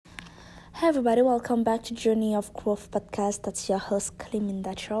Hi everybody, welcome back to Journey of Growth podcast. That's your host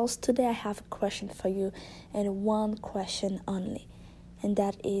Cleminda Charles. Today I have a question for you, and one question only, and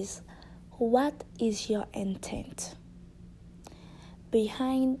that is, what is your intent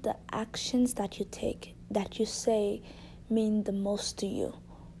behind the actions that you take, that you say mean the most to you?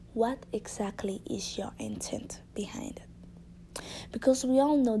 What exactly is your intent behind it? Because we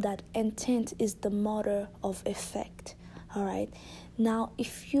all know that intent is the motor of effect. All right, now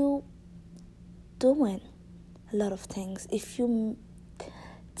if you doing a lot of things, if you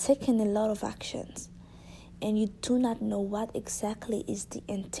taking a lot of actions and you do not know what exactly is the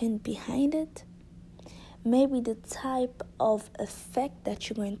intent behind it, maybe the type of effect that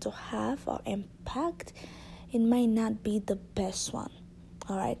you're going to have or impact, it might not be the best one.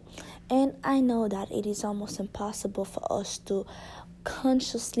 All right, and I know that it is almost impossible for us to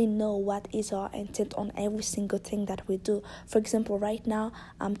consciously know what is our intent on every single thing that we do. For example, right now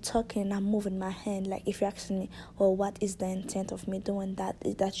I'm talking and I'm moving my hand. Like, if you're asking me, well, what is the intent of me doing that?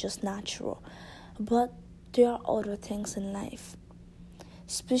 That's just natural. But there are other things in life,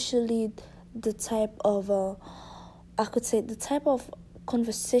 especially the type of I could say the type of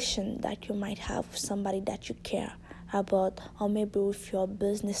conversation that you might have with somebody that you care about, or maybe with your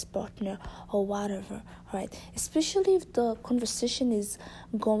business partner or whatever, right? Especially if the conversation is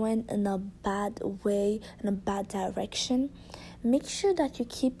going in a bad way, in a bad direction, make sure that you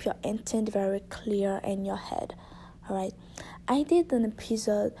keep your intent very clear in your head. All right, I did an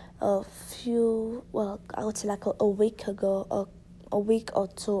episode I would say like a week ago, or a week or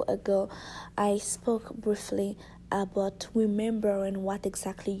two ago. I spoke briefly about remembering what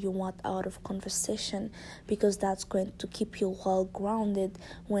exactly you want out of conversation, because that's going to keep you well grounded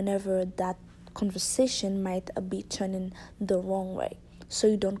whenever that conversation might be turning the wrong way, so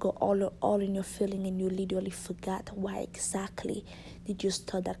you don't go all in your feeling and you literally forgot why exactly did you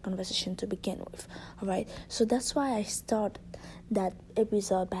start that conversation to begin with. All right, so that's why I start that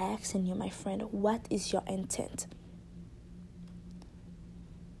episode by asking you, my friend, what is your intent?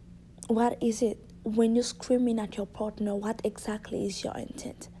 What is it? When you're screaming at your partner, what exactly is your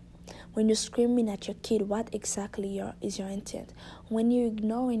intent? When you're screaming at your kid, what exactly is your intent? When you're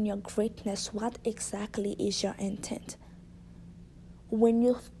ignoring your greatness, what exactly is your intent? When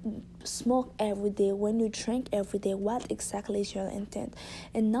you smoke every day, when you drink every day, what exactly is your intent?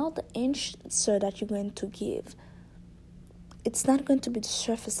 And now the answer that you're going to give, it's not going to be the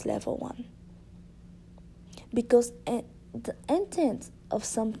surface level one. Because the intent of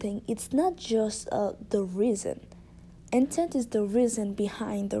something, it's not just the reason. Intent is the reason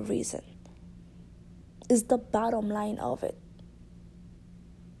behind the reason. It's the bottom line of it.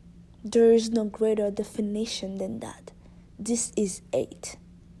 There is no greater definition than that. This is it.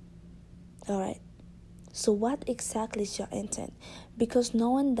 Alright. So what exactly is your intent? Because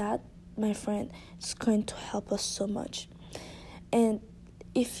knowing that, my friend, is going to help us so much. And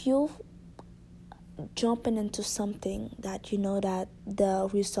if you jumping into something that you know that the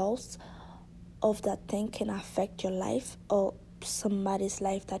results of that thing can affect your life or somebody's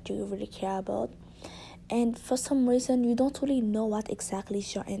life that you really care about, and for some reason you don't really know what exactly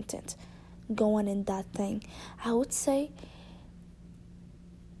is your intent going in that thing, I would say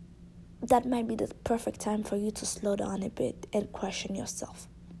that might be the perfect time for you to slow down a bit and question yourself.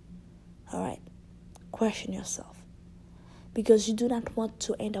 All right, question yourself. Because you do not want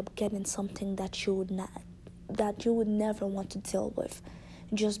to end up getting something that you would never want to deal with,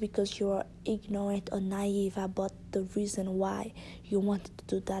 just because you are ignorant or naive about the reason why you wanted to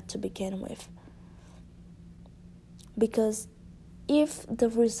do that to begin with. Because if the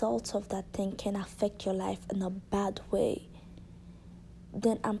results of that thing can affect your life in a bad way,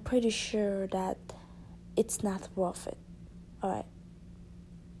 then I'm pretty sure that it's not worth it. All right,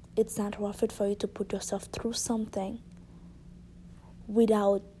 it's not worth it for you to put yourself through something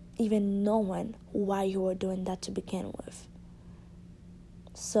without even knowing why you were doing that to begin with.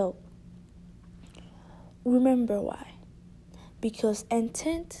 So, remember why. Because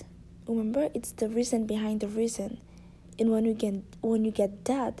intent, remember, it's the reason behind the reason. And when you get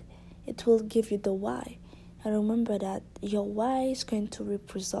that, it will give you the why. And remember that your why is going to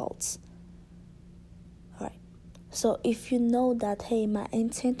reap results. Alright. So if you know that, hey, my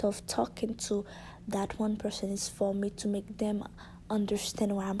intent of talking to that one person is for me to make them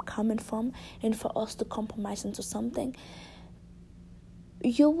understand where I'm coming from and for us to compromise into something,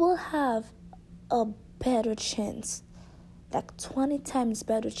 you will have a better chance, like 20 times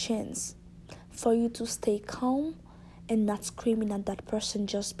better chance, for you to stay calm and not screaming at that person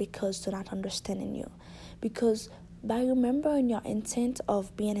just because they're not understanding you. Because by remembering your intent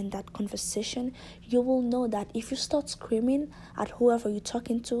of being in that conversation, you will know that if you start screaming at whoever you're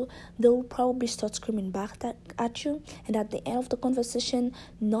talking to, they will probably start screaming back at you. And at the end of the conversation,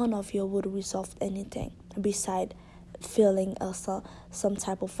 none of you would resolve anything beside feeling some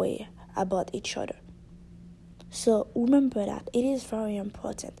type of way about each other. So remember that it is very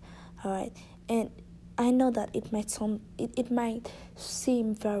important. All right. And I know that it might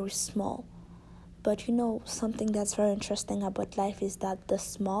seem very small. But something that's very interesting about life is that the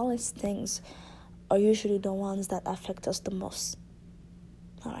smallest things are usually the ones that affect us the most.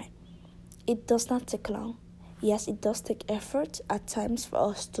 Alright. It does not take long. Yes, it does take effort at times for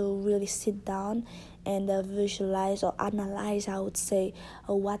us to really sit down and visualize or analyze, I would say,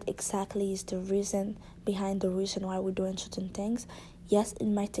 what exactly is the reason behind the reason why we're doing certain things. Yes, it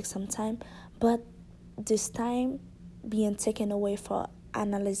might take some time, but this time being taken away for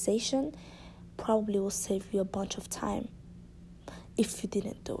analyzation probably will save you a bunch of time if you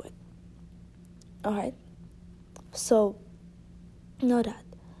didn't do it. Alright? So know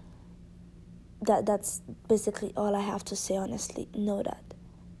that's basically all I have to say, honestly. Know that.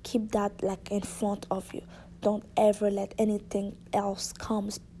 Keep that in front of you. Don't ever let anything else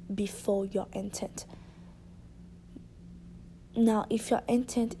comes before your intent. Now, if your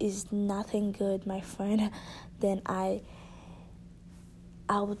intent is nothing good, my friend, then I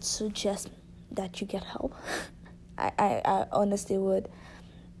would suggest that you get help. I honestly would.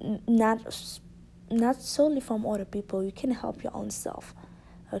 Not solely from other people. You can help your own self.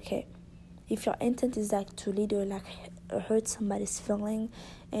 Okay? If your intent is to lead or hurt somebody's feeling,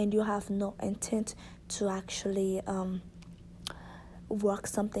 and you have no intent to actually work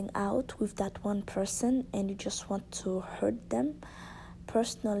something out with that one person, and you just want to hurt them,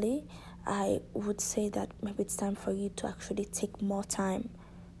 personally, I would say that maybe it's time for you to actually take more time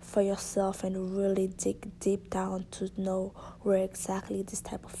for yourself and really dig deep down to know where exactly this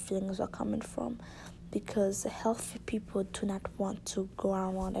type of feelings are coming from, because healthy people do not want to go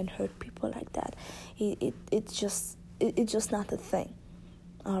around and hurt people like that. It's just not a thing.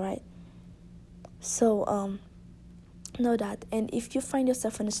 All right. So know that. And if you find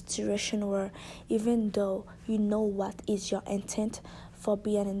yourself in a situation where, even though you know what is your intent for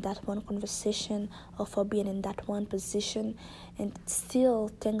being in that one conversation or for being in that one position, and still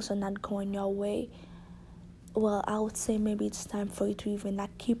things are not going your way, well, I would say maybe it's time for you to even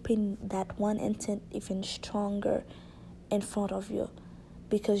keeping that one intent even stronger in front of you.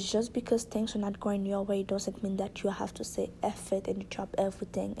 Because just because things are not going your way doesn't mean that you have to say F it and you drop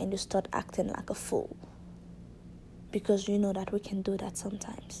everything and you start acting like a fool. Because you know that we can do that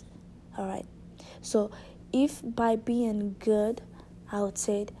sometimes. Alright? So if by being good, I would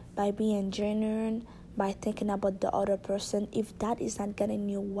say it, by being genuine, by thinking about the other person, if that is not getting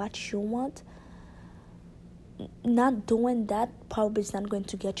you what you want, not doing that probably is not going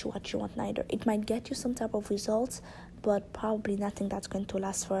to get you what you want neither. It might get you some type of results, but probably nothing that's going to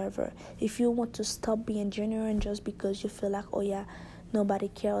last forever. If you want to stop being genuine just because you feel like, oh yeah, nobody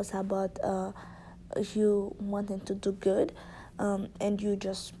cares about you wanting to do good, and you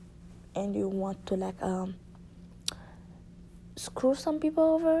want to screw some people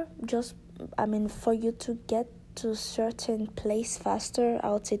over, for you to get to a certain place faster,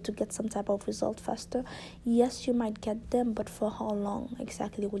 I would say, to get some type of result faster, yes, you might get them, but for how long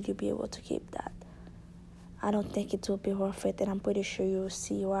exactly will you be able to keep that? I don't think it will be worth it, and I'm pretty sure you'll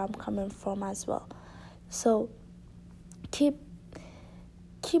see where I'm coming from as well. So keep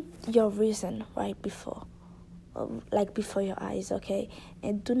your reason right before your eyes, okay?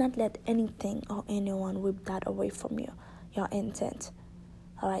 And do not let anything or anyone whip that away from you, your intent.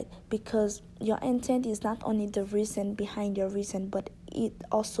 Alright, because your intent is not only the reason behind your reason, but it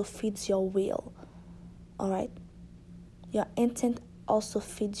also feeds your will. Alright, your intent also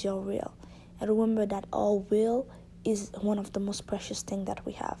feeds your will. And remember that our will is one of the most precious things that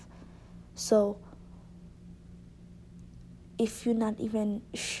we have. So if you're not even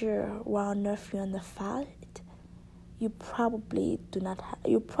sure where on earth you're in the fight, you probably do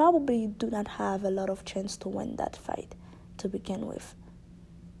not have a lot of chance to win that fight to begin with.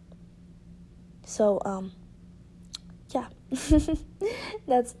 So yeah,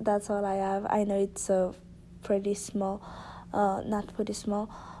 that's all I have. I know it's a pretty small, not pretty small,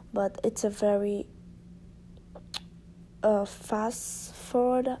 but it's a very fast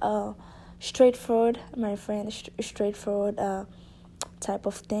forward, straightforward, my friend, straightforward type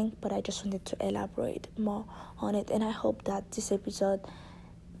of thing. But I just wanted to elaborate more on it, and I hope that this episode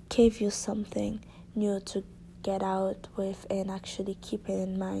gave you something new to get out with and actually keep it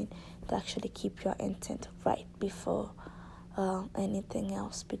in mind, to actually keep your intent right before anything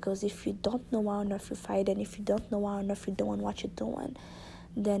else. Because if you don't know how enough you fight, and if you don't know how enough you're doing what you're doing,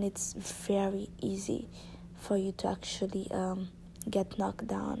 then it's very easy for you to actually get knocked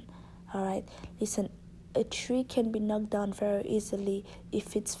down. All right, listen, a tree can be knocked down very easily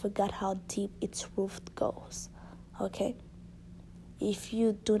if it's forgot how deep its root goes. Okay, if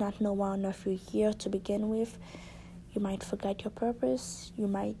you do not know how enough you're here to begin with, you might forget your purpose, you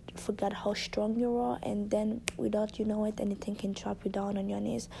might forget how strong you are, and then without you know it, anything can drop you down on your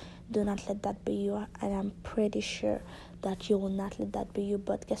knees. Do not let that be you, and I'm pretty sure that you will not let that be you.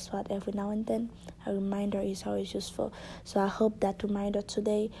 But guess what, every now and then a reminder is always useful. So I hope that reminder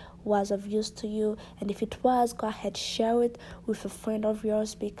today was of use to you, and if it was, go ahead, share it with a friend of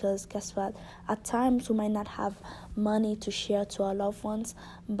yours, because guess what, at times we might not have money to share to our loved ones,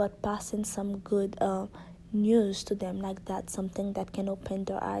 but passing some good news to them like that, something that can open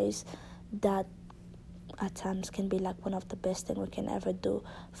their eyes, that at times can be like one of the best things we can ever do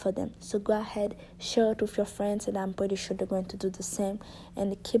for them. So go ahead, share it with your friends, and I'm pretty sure they're going to do the same,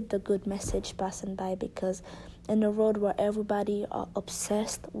 and keep the good message passing by, because in a world where everybody are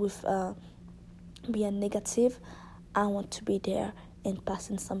obsessed with being negative, I want to be there and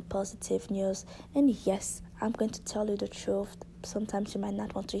passing some positive news. And yes, I'm going to tell you the truth. Sometimes you might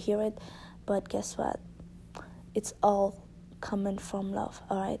not want to hear it, but guess what, it's all coming from love.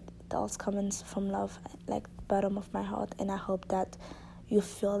 All right, it all comes from love, like bottom of my heart, and I hope that you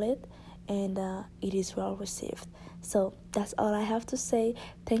feel it, and it is well received. So that's all I have to say.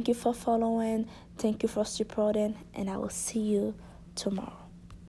 Thank you for following, thank you for supporting, and I will see you tomorrow.